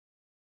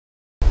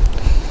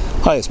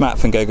Hi, it's Matt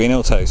from Go Green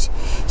Autos.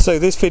 So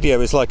this video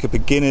is like a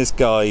beginner's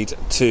guide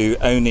to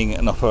owning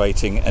and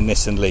operating a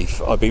Nissan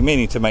Leaf. I've been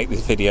meaning to make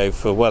this video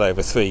for well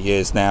over 3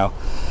 years now,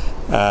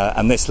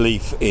 and this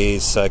Leaf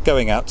is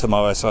going out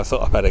tomorrow, so I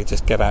thought I'd better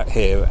just get out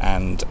here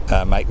and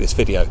make this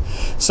video.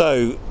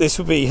 So this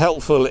would be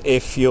helpful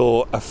if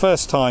you're a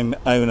first-time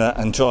owner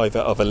and driver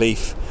of a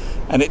Leaf,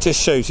 and it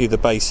just shows you the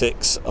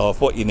basics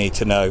of what you need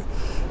to know.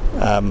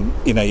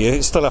 You know,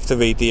 you still have to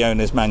read the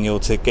owner's manual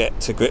to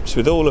get to grips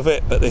with all of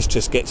it, but this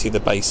just gets you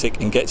the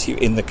basic and gets you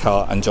in the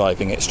car and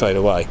driving it straight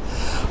away.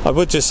 I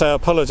would just say I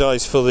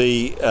apologise for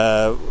the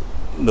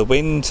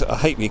wind. I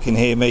hope you can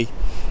hear me.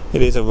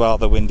 It is a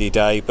rather windy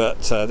day,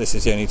 but this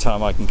is the only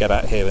time I can get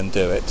out here and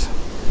do it.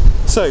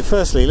 So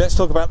firstly, let's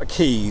talk about the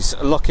keys,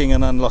 locking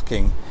and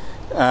unlocking.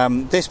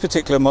 This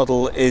particular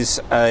model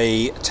is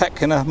a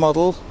Techna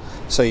model,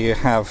 so you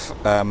have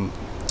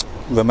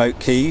remote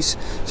keys,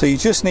 so you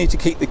just need to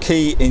keep the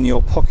key in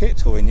your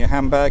pocket or in your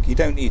handbag. You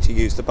don't need to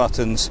use the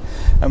buttons,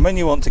 and when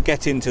you want to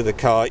get into the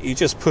car you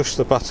just push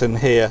the button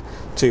here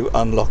to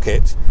unlock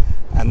it,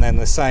 and then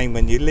the same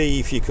when you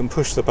leave, you can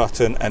push the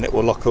button and it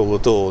will lock all the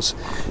doors.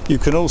 You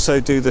can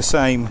also do the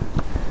same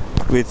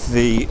with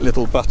the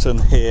little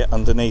button here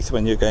underneath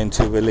when you're going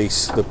to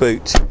release the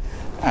boot,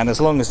 and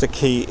as long as the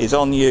key is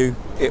on you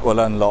it will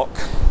unlock.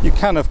 You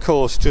can of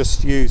course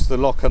just use the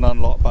lock and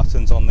unlock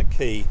buttons on the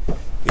key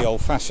the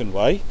old-fashioned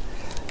way,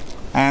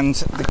 and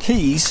the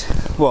keys,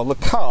 well, the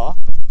car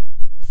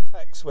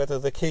detects whether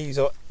the keys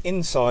are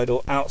inside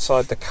or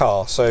outside the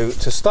car. So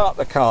to start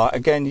the car,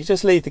 again, you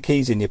just leave the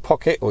keys in your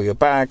pocket or your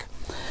bag,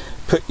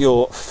 put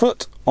your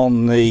foot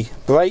on the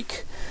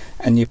brake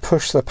and you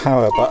push the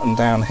power button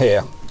down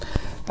here,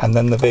 and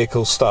then the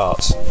vehicle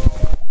starts.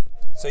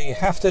 So you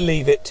have to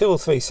leave it 2 or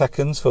 3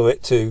 seconds for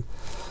it to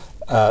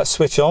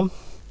switch on,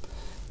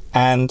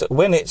 and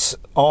when it's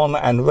on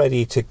and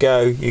ready to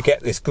go, you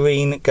get this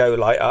green go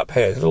light up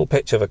here. It's a little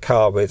picture of a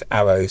car with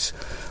arrows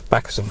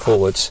backwards and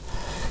forwards,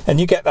 and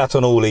you get that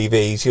on all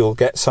EVs. You'll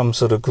get some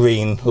sort of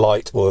green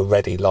light or a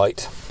ready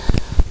light.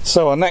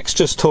 So I'll next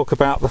just talk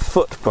about the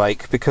foot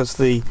brake, because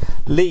the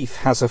Leaf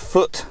has a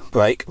foot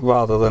brake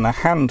rather than a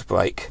hand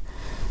brake.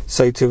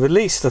 So to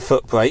release the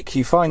foot brake,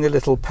 you find a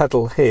little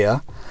pedal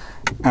here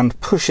and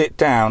push it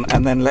down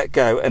and then let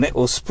go, and it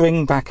will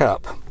spring back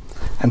up.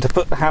 And to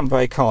put the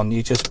handbrake on,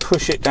 you just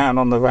push it down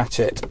on the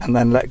ratchet and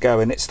then let go,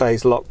 and it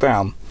stays locked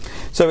down.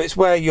 So it's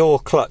where your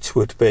clutch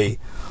would be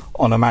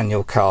on a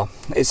manual car.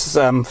 It's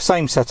the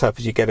same setup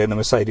as you get in a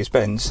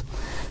Mercedes-Benz.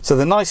 So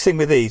the nice thing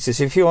with these is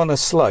if you're on a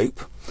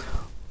slope,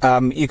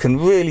 you can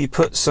really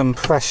put some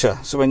pressure.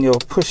 So when you're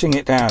pushing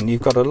it down,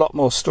 you've got a lot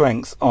more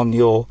strength on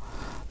your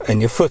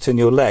foot and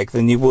your leg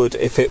than you would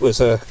if it was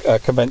a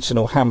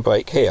conventional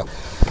handbrake here.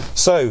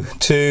 So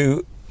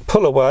to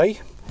pull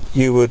away,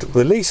 you would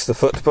release the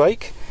foot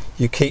brake,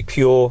 you keep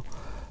your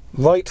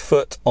right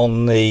foot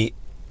on the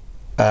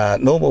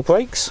normal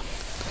brakes,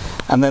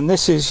 and then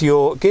this is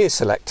your gear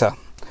selector.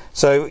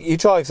 So you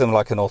drive them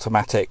like an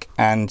automatic,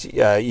 and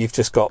you've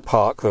just got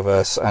park,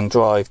 reverse and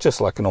drive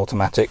just like an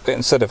automatic, but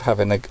instead of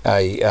having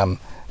a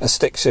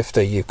stick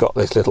shifter, you've got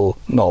this little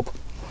knob.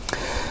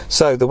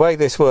 So the way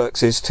this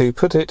works is to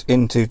put it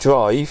into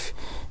drive,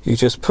 you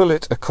just pull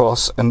it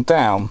across and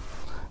down,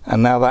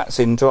 and now that's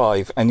in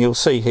drive, and you'll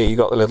see here you've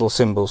got the little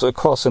symbols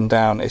across and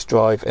down is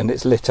drive, and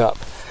it's lit up.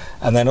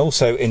 And then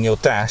also in your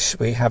dash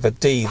we have a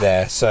D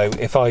there, so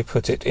if I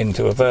put it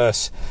into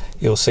reverse,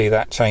 you'll see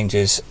that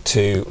changes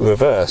to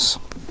reverse.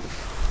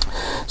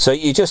 So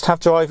you just have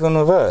drive and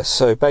reverse.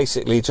 So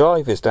basically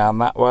drive is down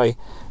that way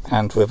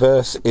and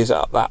reverse is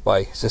up that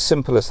way. It's as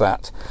simple as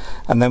that.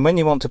 And then when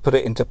you want to put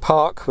it into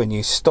park, when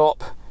you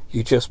stop,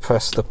 you just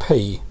press the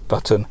P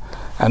button,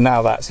 and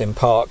now that's in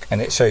park,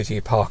 and it shows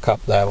you park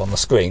up there on the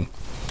screen.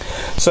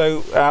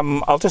 So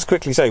I'll just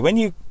quickly say, when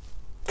you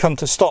come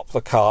to stop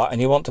the car and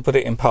you want to put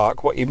it in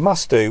park, what you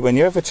must do when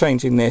you're ever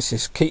changing this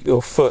is keep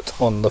your foot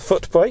on the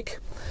foot brake.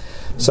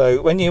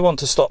 So when you want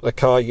to stop the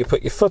car, you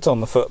put your foot on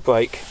the foot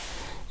brake,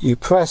 you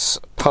press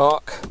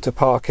park to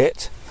park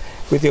it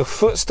with your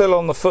foot still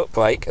on the foot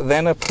brake,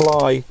 then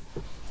apply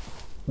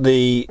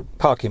the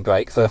parking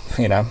brake, the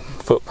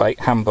foot brake,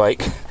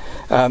 handbrake.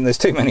 There's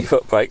too many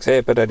foot brakes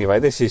here, but anyway,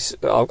 this is,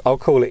 I'll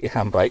call it your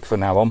handbrake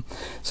from now on.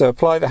 So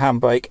apply the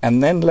handbrake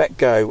and then let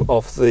go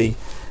of the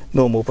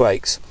normal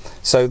brakes.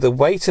 So the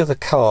weight of the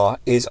car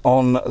is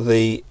on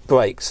the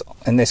brakes,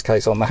 in this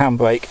case on the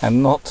handbrake,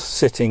 and not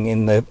sitting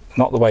in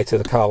not the weight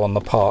of the car on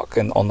the park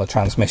and on the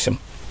transmission.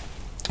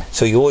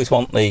 So you always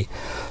want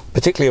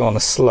particularly on a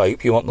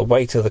slope, you want the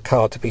weight of the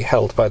car to be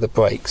held by the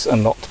brakes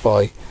and not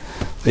by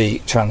the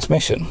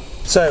transmission.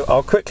 So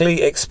I'll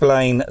quickly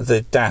explain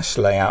the dash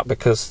layout,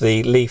 because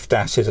the Leaf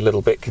dash is a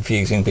little bit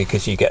confusing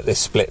because you get this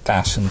split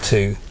dash and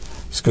 2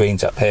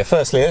 screens up here.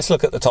 Firstly, let's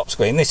look at the top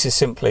screen. This is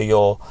simply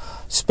your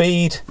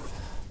speed,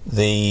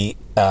 the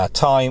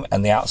time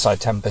and the outside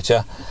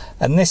temperature,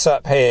 and this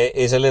up here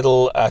is a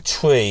little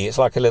tree. It's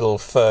like a little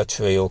fir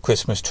tree or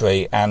Christmas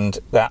tree, and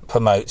that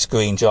promotes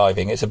green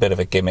driving. It's a bit of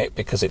a gimmick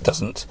because it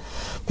doesn't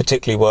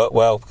particularly work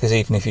well, because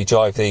even if you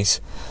drive these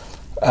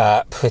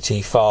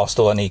pretty fast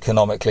or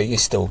uneconomically, you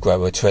still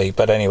grow a tree.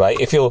 But anyway,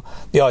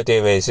 the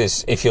idea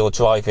is if you're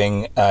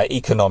driving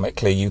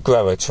economically, you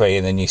grow a tree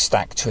and then you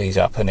stack trees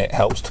up, and it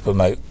helps to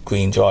promote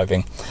green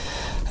driving.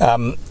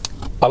 I'll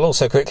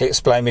also quickly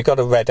explain, we've got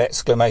a red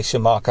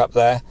exclamation mark up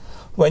there.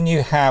 When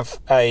you have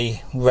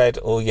a red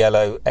or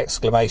yellow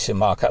exclamation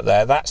mark up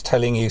there, that's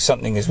telling you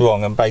something is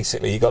wrong, and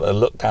basically you've got to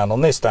look down on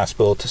this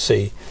dashboard to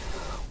see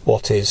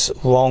what is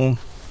wrong.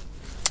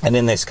 And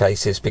in this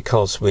case it's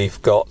because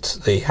we've got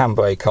the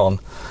handbrake on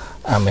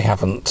and we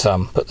haven't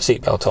put the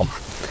seatbelt on.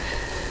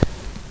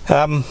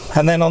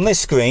 And then on this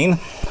screen,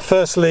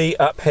 firstly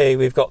up here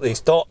we've got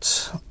these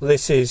dots.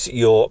 This is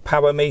your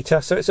power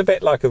meter, so it's a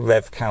bit like a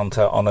rev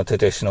counter on a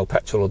traditional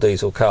petrol or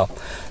diesel car.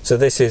 So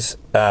this is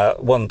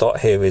one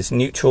dot here is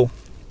neutral,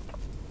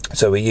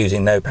 so we're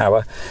using no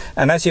power,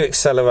 and as you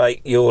accelerate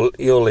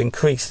you'll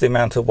increase the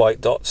amount of white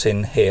dots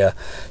in here.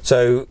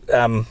 So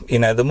you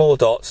know, the more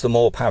dots the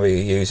more power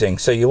you're using,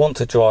 so you want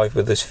to drive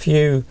with as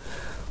few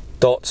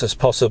dots as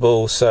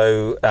possible.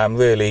 So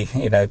really,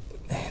 you know,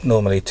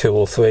 normally 2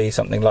 or 3,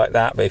 something like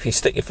that, but if you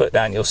stick your foot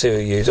down you'll see you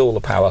use all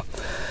the power.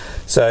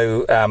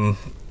 So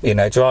you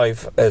know,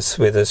 drive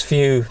with as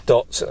few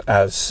dots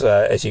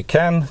as you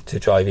can to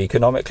drive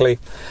economically.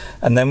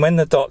 And then when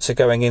the dots are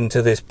going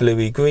into this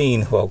bluey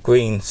green, well,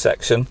 green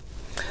section,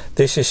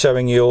 this is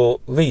showing your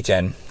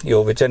regen,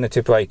 your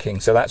regenerative braking.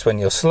 So that's when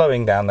you're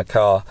slowing down the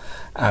car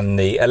and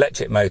the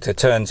electric motor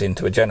turns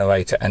into a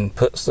generator and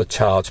puts the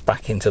charge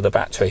back into the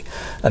battery.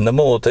 And the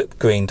more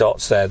green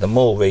dots there, the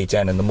more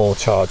regen and the more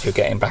charge you're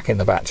getting back in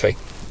the battery.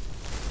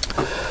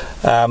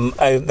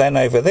 Then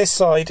over this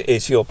side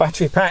is your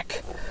battery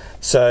pack.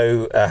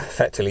 So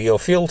effectively your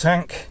fuel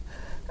tank,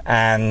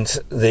 and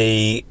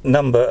the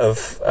number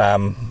of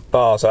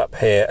bars up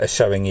here are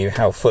showing you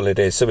how full it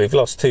is. So we've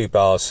lost 2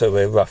 bars, so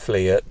we're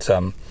roughly at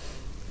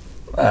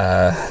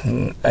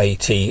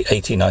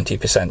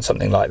 80-90%,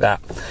 something like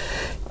that.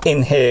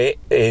 In here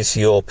is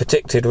your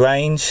predicted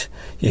range.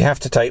 You have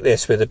to take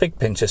this with a big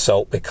pinch of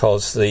salt,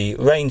 because the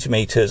range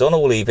meters on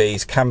all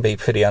EVs can be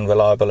pretty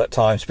unreliable at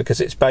times, because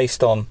it's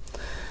based on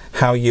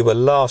how you were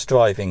last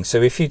driving.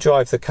 So if you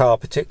drive the car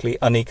particularly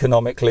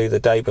uneconomically the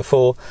day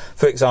before,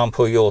 for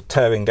example, you're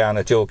tearing down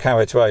a dual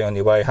carriageway on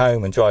your way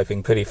home and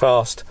driving pretty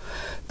fast,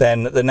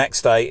 then the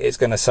next day it's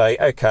going to say,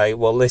 okay,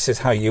 well, this is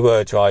how you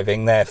were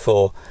driving,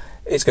 therefore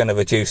it's going to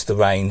reduce the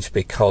range,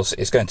 because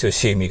it's going to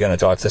assume you're going to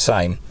drive the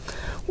same,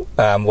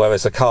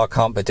 whereas the car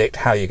can't predict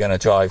how you're going to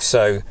drive.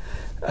 So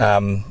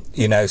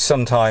you know,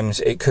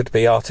 sometimes it could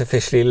be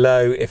artificially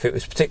low if it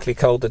was particularly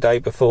cold the day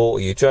before, or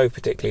you drove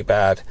particularly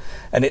bad,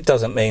 and it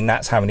doesn't mean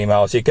that's how many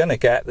miles you're going to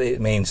get. It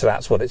means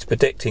that's what it's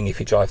predicting if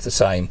you drive the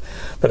same.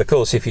 But of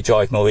course, if you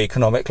drive more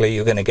economically,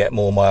 you're going to get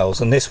more miles,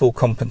 and this will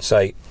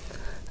compensate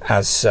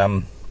as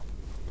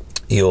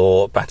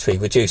your battery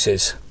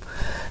reduces.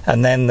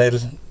 And then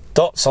the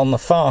dots on the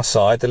far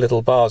side, the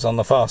little bars on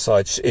the far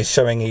side, is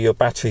showing you your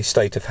battery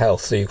state of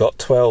health. So you've got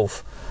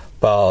 12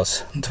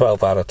 bars,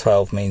 12 out of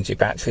 12 means your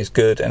battery is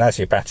good, and as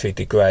your battery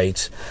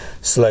degrades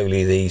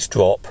slowly these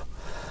drop.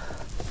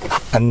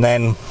 And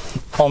then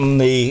on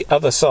the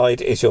other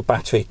side is your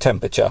battery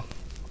temperature.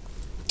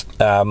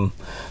 The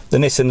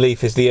Nissan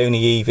Leaf is the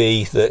only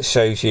EV that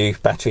shows you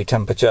battery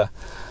temperature,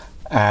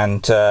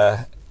 and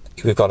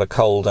we've got a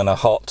cold and a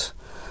hot.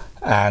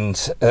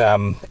 And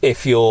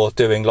if you're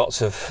doing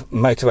lots of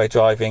motorway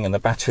driving and the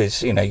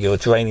batteries, you know, you're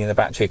draining the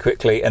battery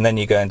quickly, and then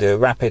you go and do a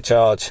rapid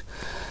charge,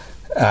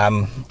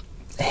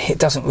 it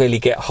doesn't really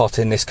get hot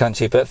in this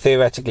country, but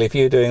theoretically if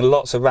you're doing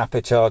lots of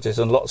rapid charges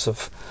and lots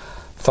of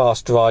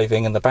fast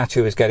driving and the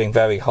battery was getting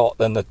very hot,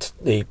 then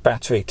the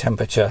battery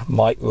temperature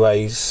might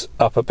raise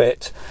up a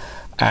bit,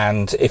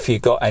 and if you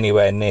got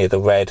anywhere near the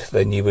red,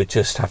 then you would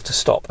just have to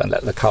stop and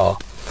let the car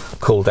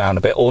cool down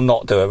a bit, or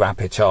not do a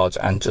rapid charge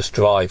and just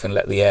drive and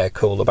let the air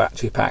cool the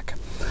battery pack.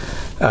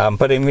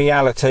 But in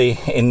reality,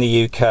 in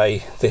the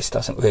UK, this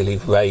doesn't really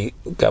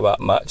go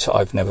up much.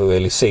 I've never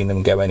really seen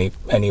them go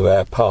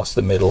anywhere past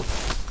the middle.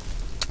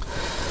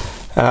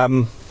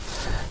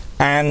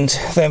 And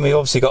then we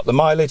obviously got the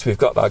mileage, we've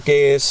got our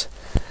gears,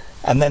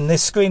 and then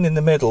this screen in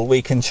the middle,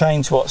 we can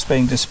change what's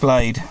being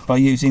displayed by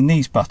using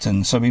these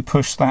buttons. So we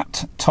push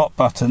that top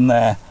button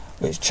there,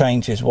 which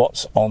changes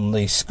what's on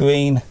the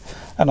screen.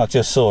 And I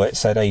just saw it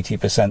said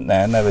 80%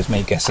 there, and there was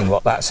me guessing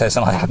what that says,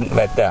 and I hadn't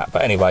read that.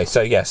 But anyway,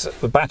 so yes,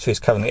 the battery is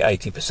currently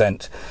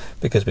 80%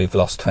 because we've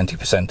lost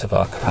 20% of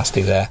our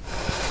capacity there.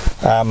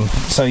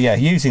 So yeah,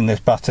 using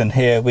this button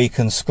here, we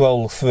can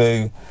scroll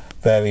through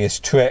various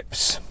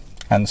trips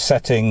and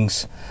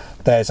settings.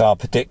 There's our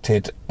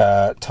predicted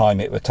time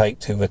it would take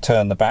to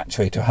return the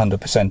battery to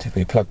 100% if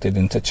we plugged it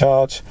into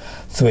charge.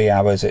 3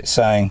 hours it's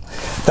saying.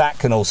 That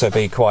can also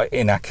be quite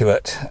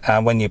inaccurate.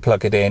 When you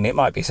plug it in, it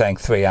might be saying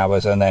 3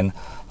 hours, and then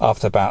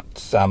after about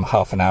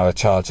half an hour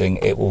charging,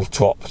 it will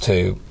drop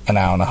to an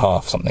hour and a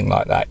half, something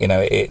like that. You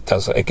know, it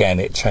does, again,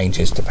 it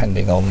changes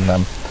depending on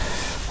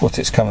what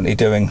it's currently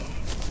doing.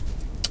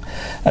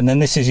 And then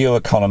this is your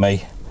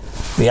economy,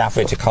 the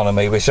average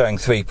economy. We're showing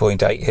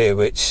 3.8 here,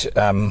 which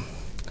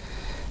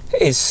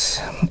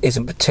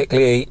isn't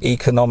particularly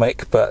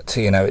economic, but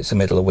you know, it's the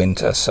middle of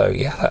winter, so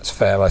yeah, that's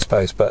fair, I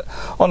suppose. But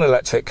on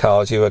electric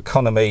cars, your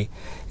economy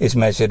is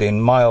measured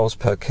in miles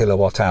per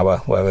kilowatt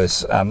hour,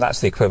 whereas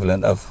that's the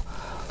equivalent of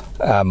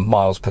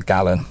miles per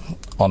gallon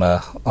on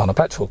a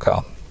petrol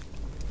car,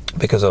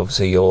 because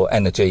obviously your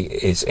energy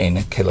is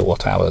in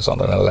kilowatt hours on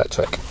an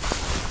electric.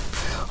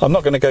 I'm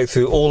not going to go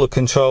through all the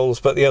controls,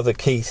 but the other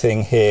key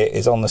thing here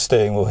is on the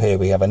steering wheel here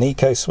we have an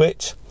eco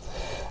switch,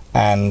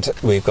 and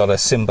we've got a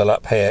symbol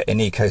up here, an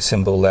eco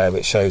symbol there,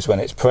 which shows when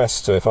it's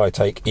pressed. So if I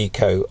take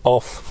eco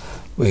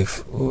off,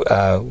 we've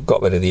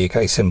got rid of the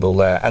eco symbol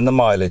there, and the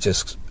mileage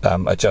is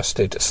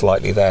adjusted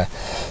slightly there.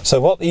 So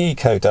what the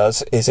eco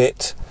does is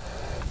it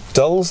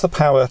dulls the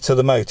power to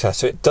the motor,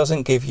 so it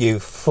doesn't give you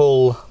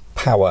full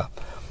power.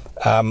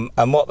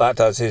 And what that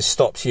does is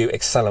stops you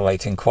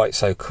accelerating quite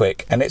so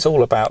quick, and it's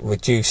all about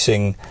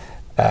reducing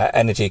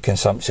energy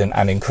consumption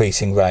and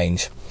increasing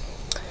range.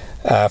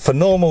 For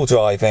normal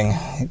driving,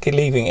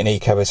 leaving an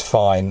eco is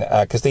fine,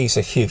 because these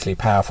are hugely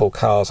powerful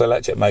cars.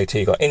 Electric motor,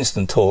 you've got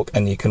instant torque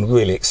and you can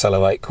really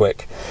accelerate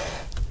quick.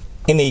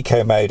 In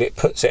eco mode, it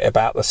puts it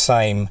about the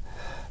same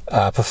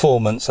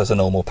performance as a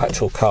normal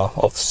petrol car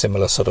of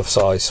similar sort of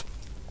size.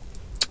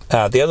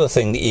 The other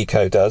thing the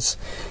eco does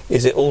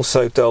is it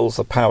also dulls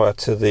the power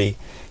to the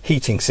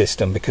heating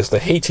system, because the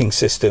heating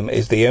system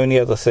is the only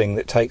other thing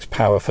that takes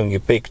power from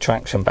your big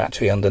traction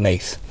battery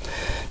underneath.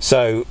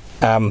 So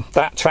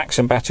that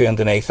traction battery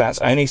underneath, that's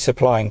only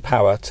supplying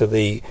power to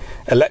the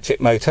electric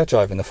motor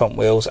driving the front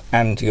wheels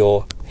and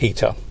your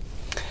heater.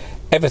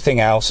 Everything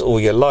else, all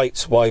your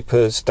lights,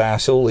 wipers,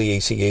 dash, all the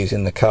ECUs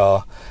in the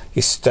car,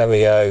 your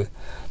stereo,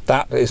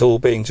 that is all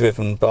being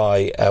driven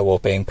by or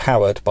being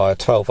powered by a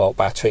 12-volt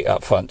battery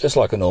up front, just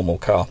like a normal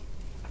car.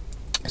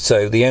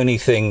 So the only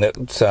thing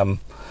that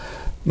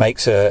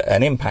makes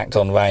an impact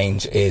on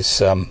range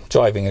is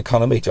driving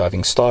economy,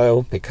 driving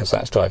style, because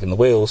that's driving the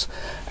wheels,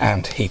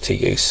 and heater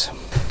use.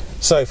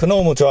 So for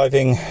normal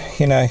driving,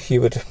 you know,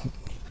 you would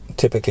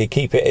typically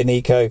keep it in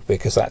eco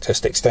because that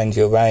just extends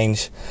your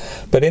range.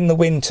 But in the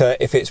winter,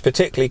 if it's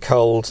particularly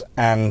cold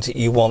and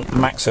you want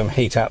maximum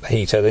heat out the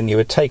heater, then you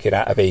would take it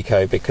out of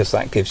eco, because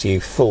that gives you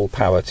full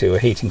power to a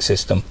heating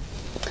system.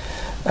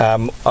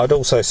 I'd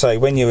also say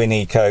when you're in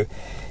eco,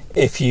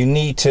 if you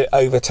need to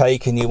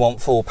overtake and you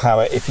want full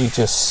power, if you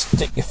just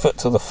stick your foot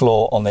to the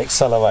floor on the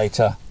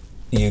accelerator,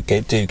 you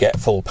do get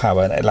full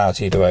power, and it allows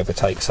you to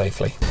overtake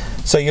safely.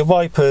 So your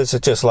wipers are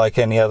just like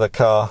any other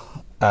car,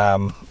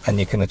 and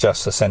you can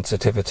adjust the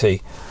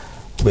sensitivity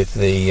with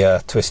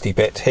the twisty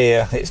bit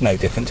here. It's no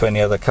different to any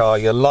other car.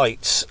 Your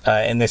lights,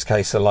 in this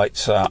case the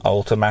lights are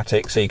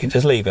automatic, so you can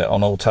just leave it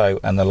on auto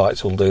and the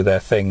lights will do their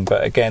thing,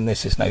 but again,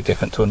 this is no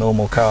different to a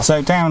normal car.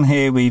 So down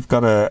here we've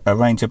got a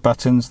range of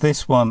buttons.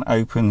 This one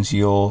opens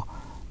your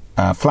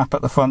flap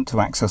at the front to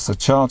access the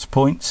charge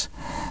points.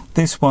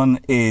 This one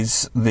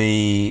is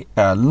the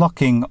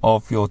locking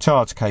of your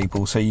charge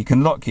cable, so you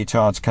can lock your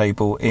charge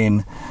cable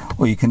in,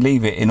 or you can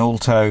leave it in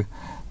auto,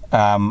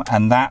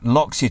 and that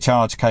locks your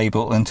charge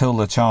cable until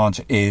the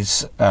charge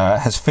is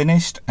has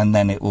finished, and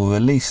then it will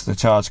release the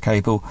charge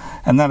cable,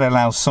 and that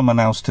allows someone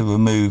else to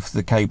remove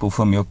the cable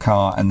from your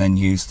car and then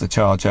use the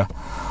charger,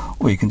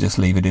 or you can just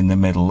leave it in the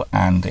middle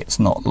and it's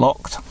not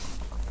locked.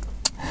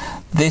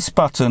 This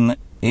button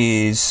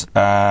is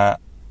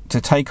to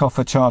take off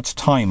a charge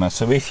timer.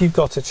 So if you've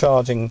got a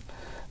charging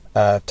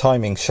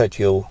timing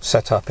schedule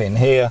set up in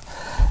here,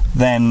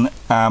 then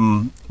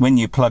when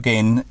you plug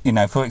in, you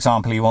know, for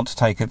example, you want to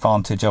take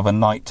advantage of a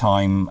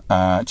nighttime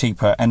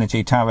cheaper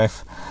energy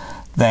tariff,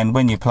 then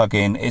when you plug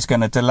in, it's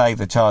going to delay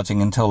the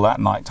charging until that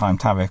nighttime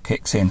tariff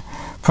kicks in.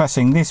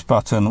 Pressing this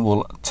button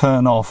will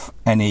turn off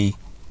any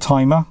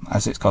timer,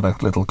 as it's got a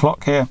little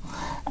clock here,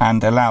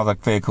 and allow the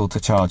vehicle to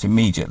charge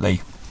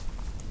immediately.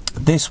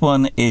 This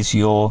one is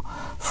your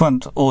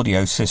front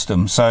audio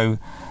system, so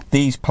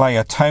these play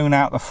a tone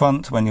out the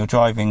front when you're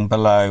driving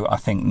below, I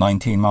think,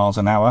 19 miles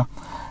an hour,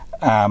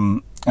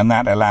 and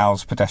that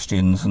allows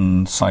pedestrians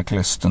and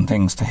cyclists and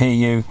things to hear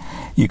you.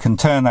 You can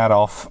turn that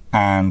off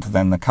and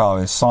then the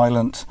car is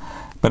silent,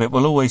 but it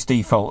will always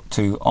default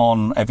to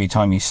on every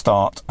time you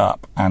start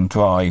up and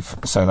drive,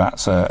 so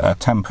that's a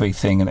temporary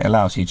thing, and it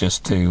allows you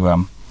just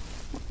to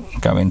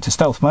go into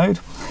stealth mode.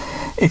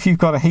 If you've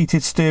got a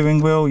heated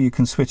steering wheel, you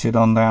can switch it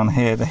on down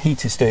here. The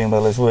heated steering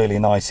wheel is really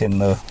nice in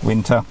the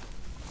winter.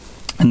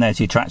 And there's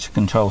your traction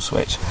control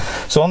switch.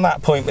 So on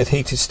that point with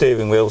heated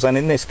steering wheels, and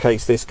in this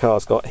case this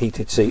car's got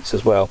heated seats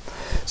as well,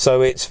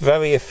 so it's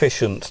very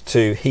efficient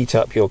to heat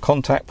up your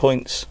contact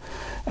points,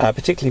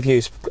 particularly if you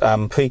use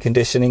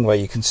preconditioning, where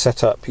you can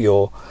set up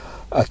your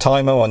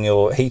timer on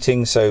your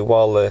heating, so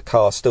while the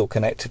car's still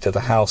connected to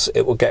the house,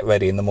 it will get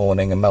ready in the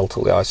morning and melt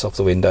all the ice off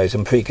the windows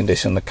and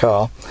precondition the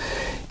car.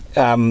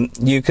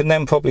 You can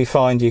then probably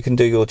find you can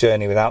do your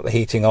journey without the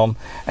heating on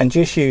and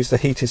just use the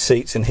heated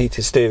seats and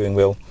heated steering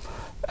wheel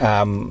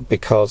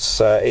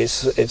because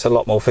it's a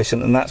lot more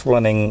efficient, and that's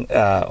running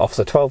off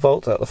the 12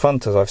 volt at the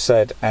front, as I've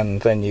said,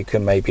 and then you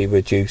can maybe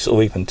reduce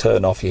or even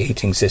turn off your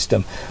heating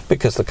system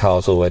because the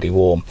car's already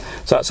warm.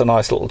 So that's a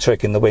nice little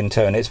trick in the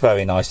winter, and it's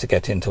very nice to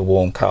get into a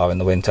warm car in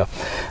the winter.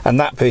 And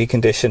that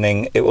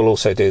preconditioning, it will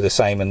also do the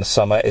same in the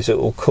summer, is it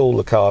will cool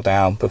the car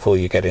down before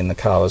you get in the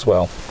car as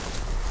well.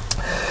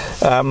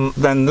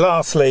 Then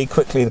lastly,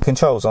 quickly, the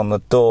controls on the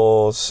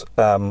doors,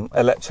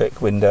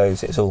 electric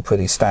windows, it's all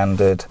pretty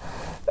standard.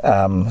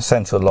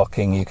 Central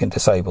locking, you can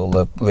disable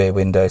the rear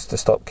windows to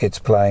stop kids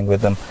playing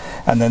with them,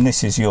 and then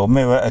this is your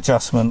mirror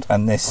adjustment,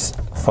 and this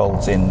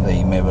folds in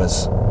the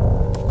mirrors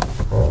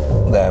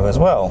there as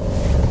well.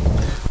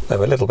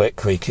 They're a little bit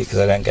creaky because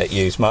they don't get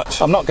used much.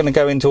 I'm not going to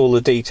go into all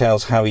the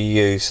details how you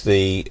use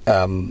the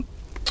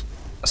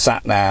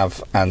sat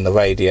nav and the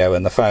radio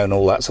and the phone,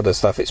 all that sort of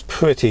stuff. It's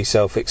pretty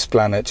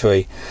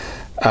self-explanatory,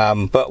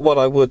 but what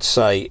I would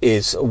say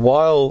is,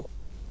 while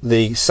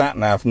the sat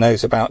nav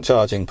knows about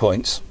charging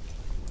points,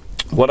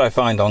 what I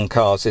find on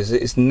cars is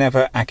it's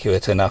never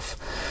accurate enough,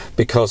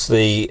 because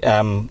the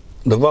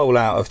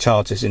rollout of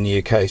chargers in the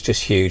UK is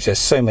just huge. There's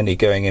so many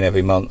going in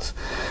every month,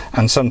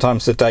 and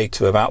sometimes the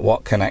data about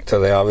what connector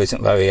they are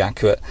isn't very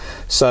accurate.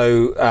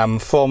 So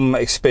from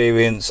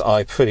experience,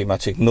 I pretty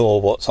much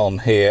ignore what's on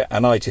here,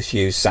 and I just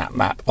use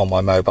ZapMap on my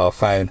mobile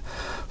phone,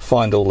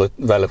 find all the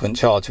relevant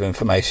charger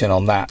information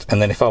on that,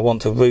 and then if I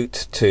want to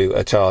route to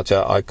a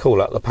charger, I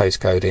call up the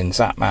postcode in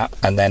ZapMap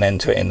and then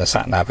enter it in the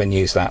sat nav and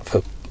use that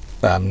for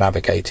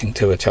navigating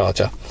to a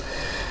charger.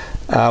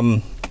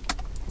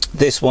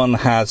 This one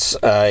has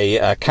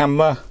a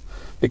camera,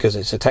 because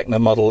it's a Techno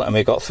model, and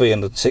we've got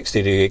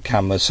 360-degree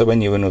cameras, so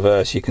when you're in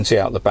reverse you can see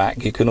out the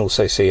back. You can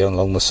also see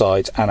along the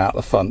sides and out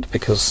the front,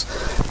 because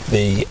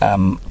the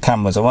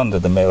cameras are under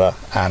the mirror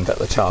and at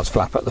the charge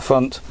flap at the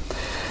front.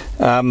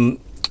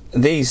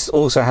 These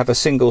also have a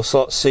single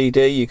slot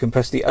CD. You can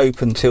press the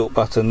open tilt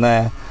button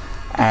there,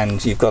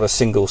 and you've got a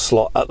single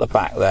slot at the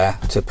back there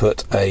to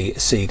put a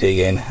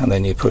CD in, and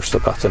then you push the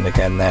button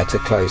again there to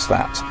close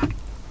that.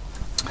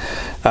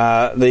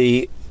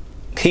 The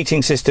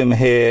heating system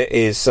here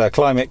is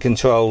climate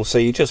control, so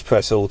you just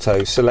press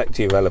auto, select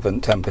your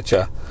relevant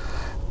temperature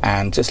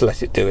and just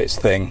let it do its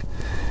thing.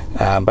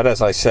 But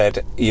as I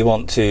said, you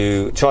want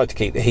to try to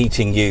keep the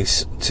heating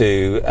use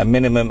to a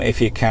minimum if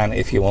you can,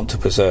 if you want to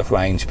preserve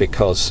range,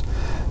 because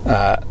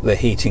the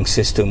heating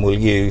system will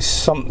use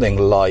something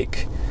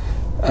like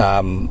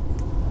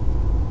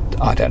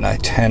I don't know,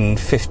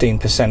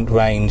 10-15%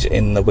 range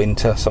in the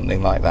winter,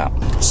 something like that.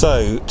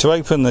 So to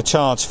open the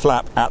charge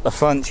flap at the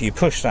front, you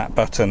push that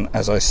button,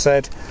 as I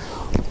said,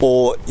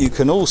 or you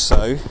can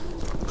also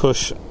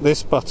push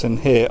this button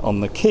here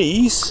on the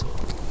keys,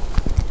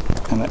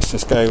 and let's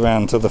just go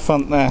round to the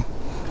front there,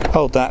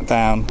 hold that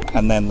down,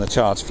 and then the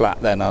charge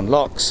flap then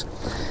unlocks.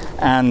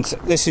 And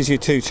this is your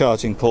two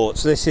charging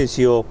ports. This is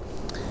your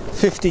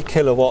 50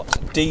 kilowatt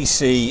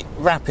DC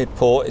rapid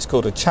port. It's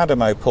called a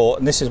CHAdeMO port,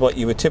 and this is what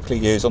you would typically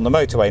use on the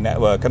motorway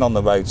network and on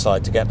the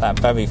roadside to get that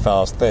very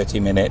fast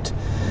 30-minute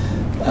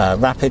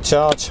rapid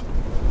charge.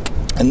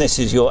 And this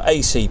is your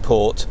AC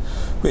port,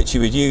 which you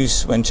would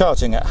use when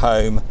charging at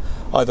home,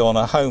 either on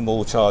a home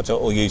wall charger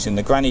or using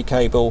the granny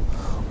cable,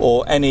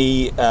 or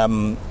any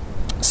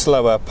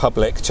slower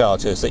public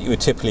chargers that you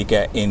would typically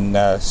get in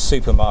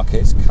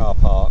supermarkets, car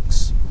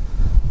parks,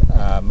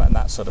 and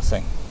that sort of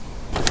thing.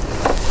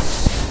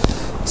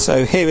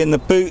 So here in the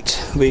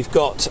boot we've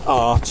got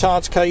our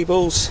charge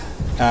cables.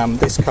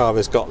 This car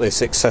has got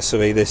this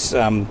accessory, this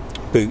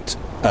boot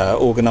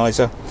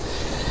organizer.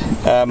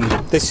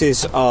 This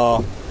is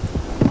our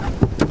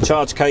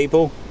charge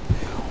cable.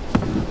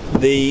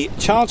 The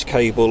charge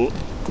cable,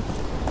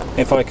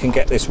 if I can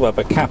get this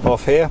rubber cap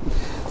off here,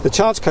 the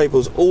charge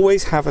cables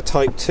always have a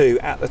type 2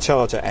 at the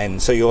charger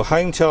end. So your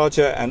home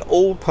charger and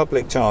all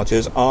public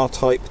chargers are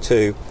type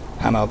 2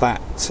 and are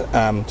that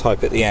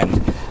type at the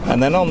end.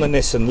 And then on the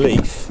Nissan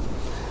Leaf,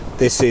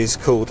 this is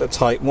called a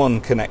type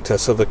 1 connector.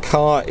 So the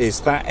car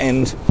is that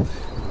end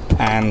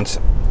and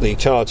the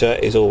charger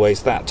is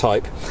always that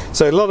type.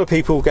 So a lot of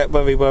people get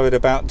very worried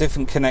about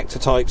different connector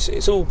types.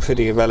 It's all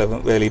pretty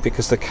irrelevant really,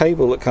 because the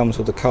cable that comes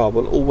with the car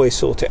will always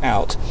sort it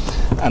out,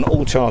 and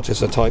all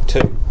chargers are type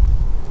 2.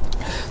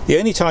 The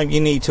only time you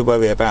need to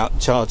worry about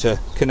charger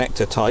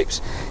connector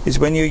types is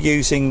when you're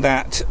using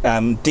that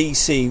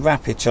DC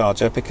rapid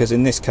charger, because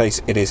in this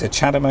case it is a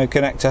CHAdeMO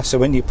connector. So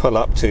when you pull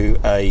up to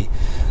a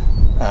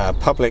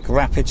public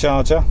rapid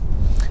charger,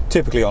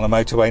 typically on a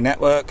motorway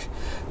network,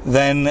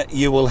 then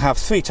you will have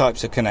three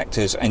types of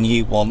connectors, and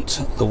you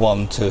want the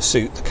one to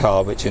suit the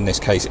car, which in this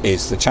case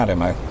is the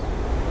CHAdeMO.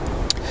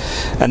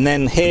 And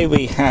then here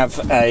we have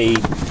a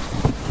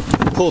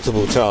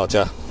portable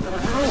charger.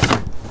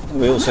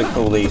 We also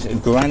call these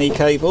granny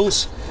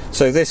cables.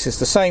 So this is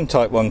the same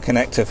type 1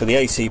 connector for the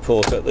AC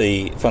port at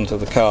the front of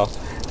the car,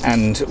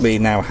 and we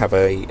now have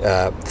a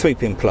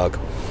 3-pin plug,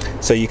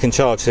 so you can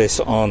charge this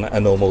on a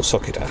normal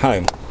socket at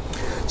home.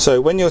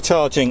 So when you're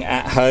charging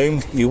at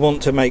home, you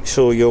want to make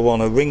sure you're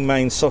on a ring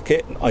main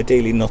socket,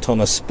 ideally not on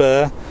a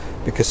spur,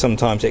 because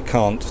sometimes it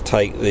can't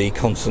take the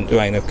constant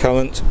drain of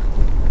current.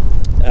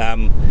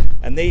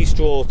 And these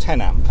draw 10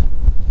 amp.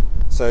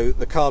 So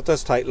the car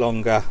does take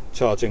longer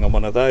charging on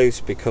one of those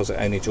because it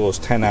only draws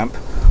 10 amp,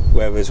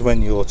 whereas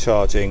when you're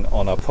charging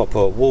on a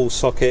proper wall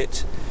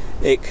socket,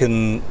 it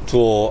can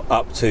draw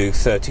up to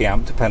 30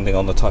 amp depending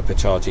on the type of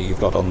charger you've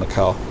got on the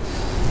car.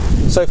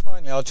 So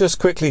finally, I'll just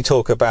quickly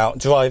talk about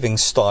driving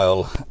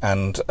style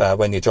and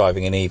when you're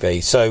driving an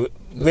EV. So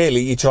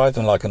really, you drive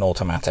them like an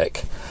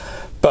automatic,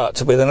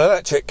 but with an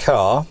electric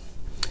car,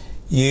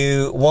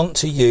 you want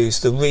to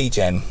use the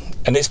regen.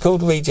 And it's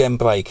called regen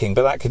braking,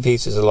 but that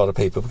confuses a lot of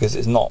people because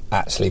it's not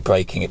actually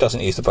braking. It doesn't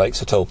use the brakes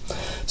at all.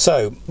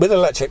 So with an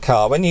electric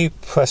car, when you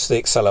press the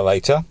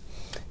accelerator,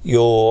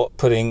 you're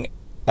putting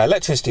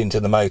electricity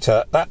into the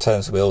motor, that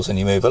turns the wheels and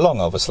you move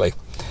along, obviously.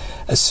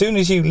 As soon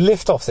as you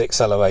lift off the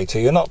accelerator,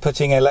 you're not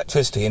putting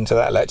electricity into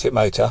that electric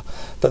motor,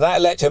 but that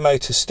electric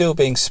motor is still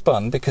being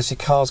spun because the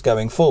car's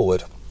going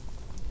forward.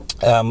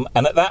 And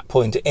at that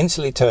point, it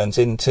instantly turns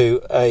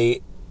into a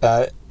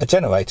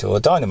generator or a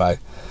dynamo.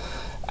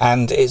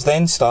 And it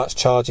then starts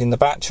charging the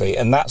battery,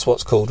 and that's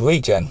what's called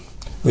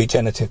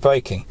regenerative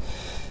braking.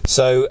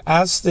 So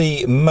as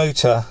the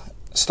motor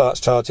starts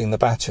charging the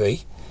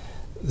battery,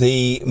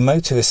 the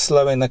motor is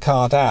slowing the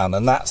car down,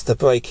 and that's the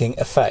braking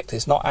effect.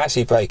 It's not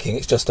actually braking,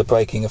 it's just a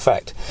braking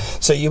effect.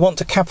 So you want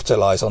to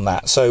capitalize on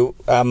that. So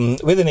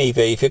with an EV,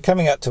 if you're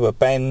coming up to a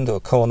bend or a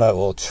corner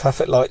or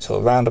traffic lights or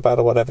a roundabout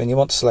or whatever, and you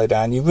want to slow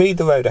down, you read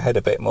the road ahead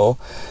a bit more,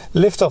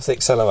 lift off the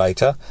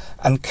accelerator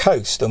and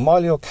coast. And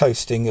while you're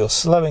coasting, you're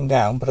slowing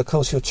down, but of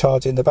course you're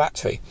charging the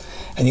battery.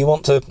 And you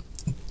want to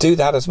do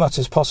that as much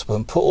as possible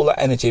and put all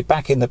that energy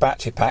back in the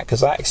battery pack,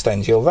 because that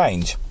extends your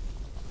range.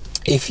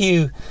 If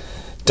you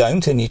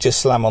don't and you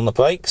just slam on the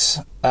brakes,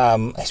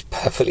 it's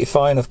perfectly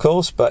fine, of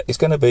course, but it's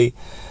going to be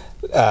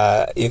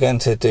you're going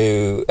to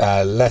do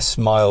less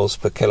miles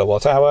per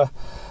kilowatt hour,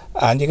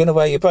 and you're going to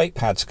wear your brake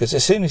pads, because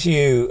as soon as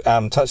you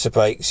touch the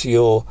brakes,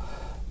 you're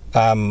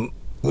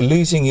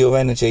losing your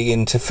energy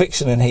into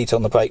friction and heat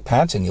on the brake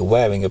pads, and you're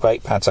wearing your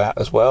brake pads out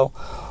as well,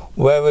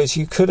 whereas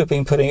you could have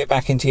been putting it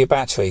back into your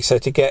battery. So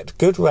to get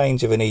good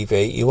range of an EV,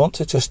 you want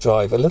to just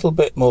drive a little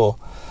bit more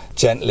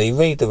gently,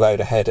 read the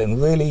road ahead,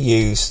 and really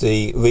use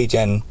the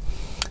regen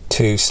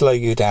to slow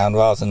you down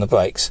rather than the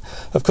brakes.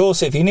 Of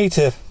course, if you need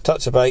to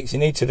touch the brakes, you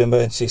need to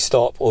emergency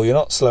stop, or you're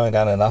not slowing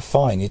down enough,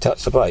 fine, you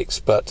touch the brakes.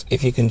 But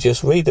if you can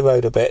just read the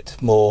road a bit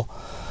more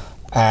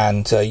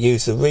and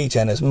use the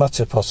regen as much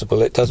as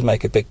possible, it does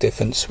make a big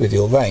difference with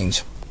your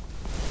range.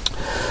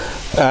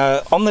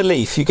 On the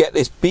Leaf, you get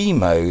this B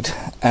mode,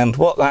 and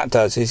what that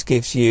does is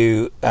gives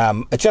you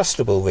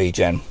adjustable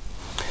regen.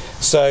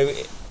 So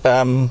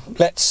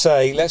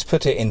let's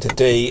put it into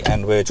D,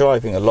 and we're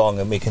driving along,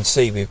 and we can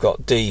see we've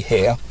got D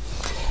here,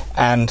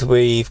 and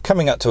we're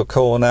coming up to a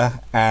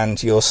corner,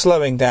 and you're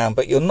slowing down,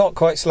 but you're not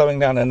quite slowing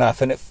down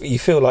enough, and you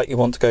feel like you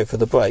want to go for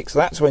the brakes.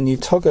 That's when you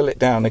toggle it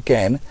down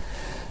again,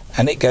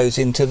 and it goes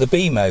into the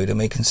B mode, and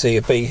we can see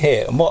a B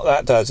here. And what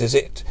that does is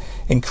it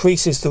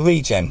increases the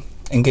regen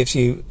and gives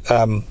you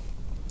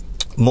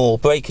more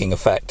braking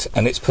effect,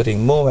 and it's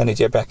putting more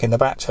energy back in the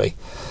battery.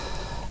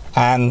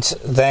 And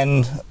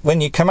then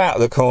when you come out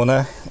of the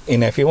corner, you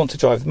know, if you want to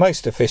drive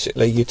most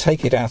efficiently, you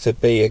take it out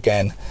of B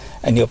again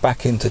and you're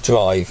back into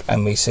drive,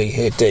 and we see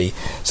here D.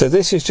 So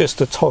this is just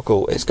a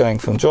toggle. It's going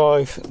from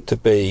drive to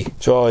B,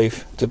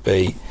 drive to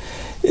B.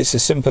 It's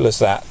as simple as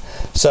that.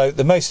 So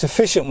the most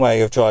efficient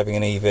way of driving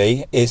an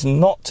EV is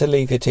not to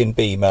leave it in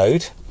B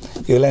mode.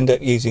 You'll end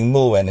up using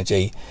more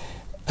energy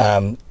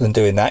than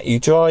doing that. You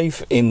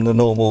drive in the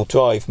normal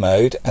drive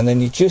mode, and then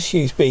you just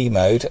use B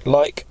mode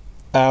like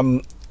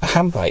a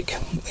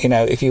handbrake. You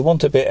know, if you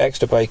want a bit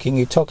extra braking,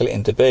 you toggle it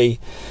into B,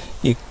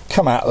 you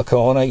come out of the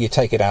corner, you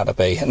take it out of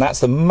B, and that's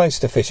the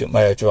most efficient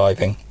way of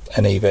driving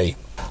an EV.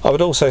 I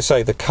would also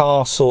say the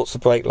car sorts the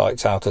brake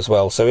lights out as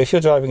well. So if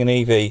you're driving an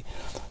EV,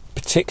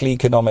 particularly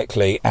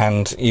economically,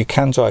 and you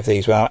can drive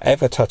these without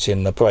ever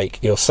touching the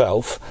brake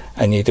yourself,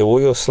 and you do all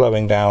your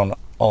slowing down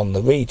on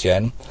the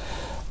regen,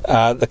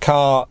 the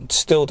car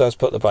still does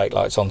put the brake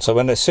lights on. So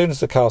as soon as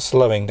the car's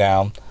slowing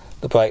down,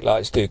 the brake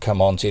lights do come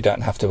on, so you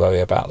don't have to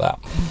worry about that.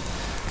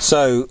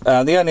 So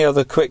the only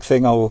other quick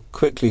thing I will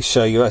quickly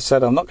show you, I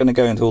said I'm not going to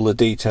go into all the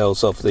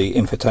details of the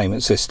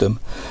infotainment system,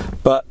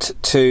 but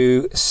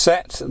to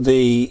set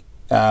the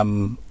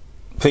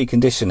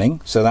preconditioning,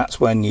 so that's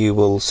when you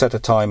will set a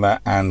timer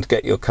and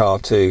get your car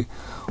to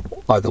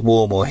either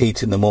warm or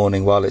heat in the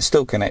morning while it's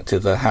still connected to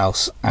the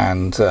house,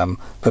 and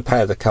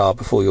prepare the car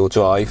before your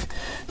drive.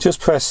 Just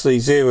press the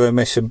zero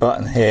emission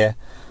button here,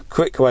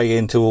 quick way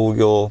into all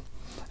your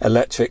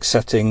electric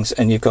settings,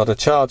 and you've got a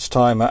charge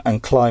timer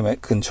and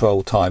climate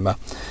control timer.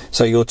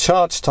 So your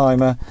charge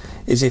timer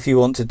is if you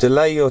want to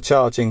delay your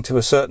charging to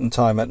a certain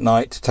time at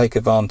night to take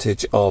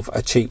advantage of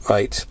a cheap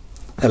rate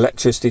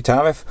electricity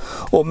tariff,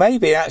 or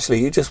maybe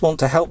actually you just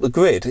want to help the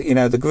grid. You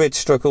know, the grid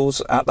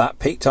struggles at that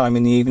peak time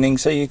in the evening,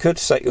 so you could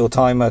set your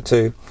timer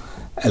to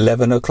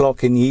 11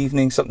 o'clock in the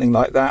evening, something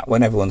like that,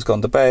 when everyone's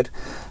gone to bed,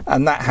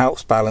 and that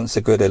helps balance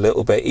the grid a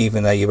little bit,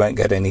 even though you won't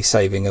get any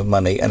saving of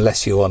money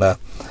unless you're on a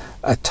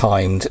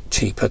timed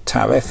cheaper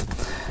tariff.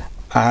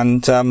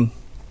 And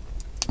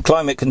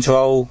climate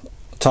control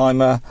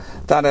timer,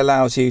 that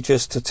allows you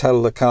just to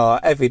tell the car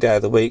every day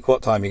of the week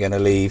what time you're going to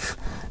leave,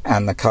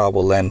 and the car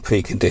will then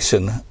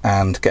precondition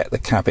and get the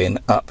cabin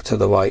up to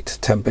the right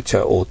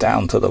temperature or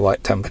down to the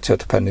right temperature,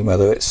 depending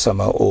whether it's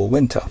summer or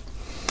winter.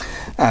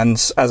 And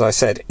as I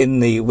said, in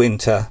the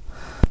winter,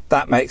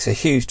 that makes a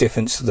huge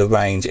difference to the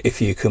range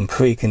if you can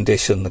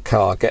precondition the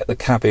car, get the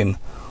cabin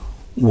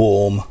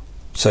warm,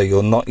 so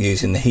you're not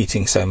using the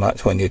heating so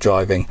much when you're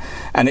driving.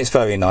 And it's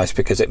very nice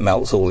because it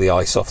melts all the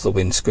ice off the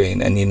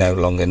windscreen, and you no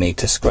longer need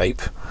to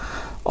scrape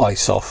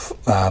ice off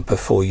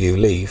before you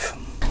leave.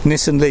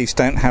 Nissan Leafs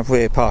don't have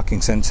rear parking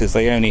sensors,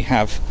 they only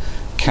have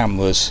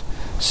cameras.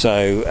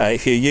 So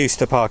if you're used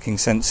to parking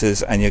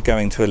sensors and you're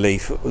going to a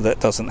Leaf that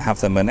doesn't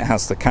have them and it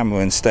has the camera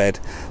instead,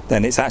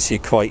 then it's actually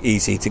quite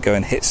easy to go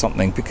and hit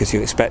something because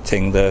you're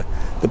expecting the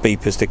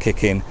beepers to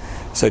kick in.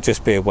 So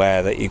just be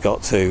aware that you've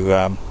got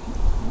to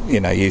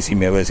use your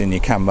mirrors in your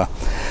camera.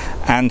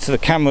 And the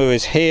camera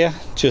is here,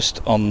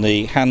 just on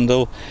the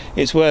handle.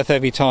 It's worth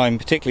every time,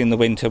 particularly in the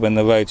winter when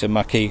the roads are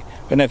mucky,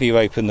 whenever you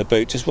open the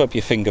boot, just rub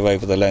your finger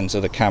over the lens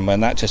of the camera,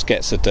 and that just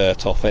gets the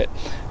dirt off it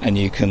and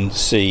you can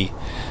see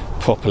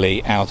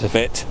properly out of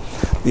it.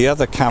 The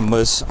other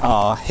cameras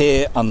are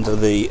here under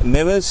the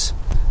mirrors,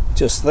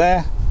 just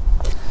there,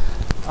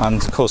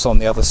 and of course on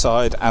the other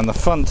side. And the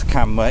front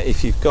camera,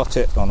 if you've got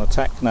it on a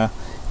Tecna,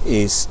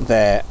 is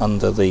there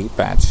under the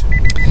badge.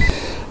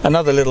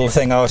 Another little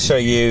thing I'll show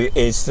you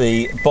is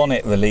the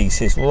bonnet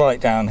release is right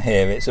down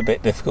here. It's a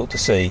bit difficult to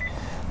see,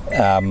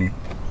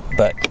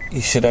 but you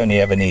should only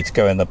ever need to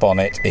go in the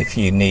bonnet if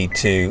you need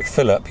to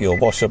fill up your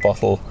washer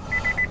bottle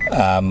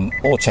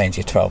or change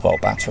your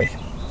 12-volt battery.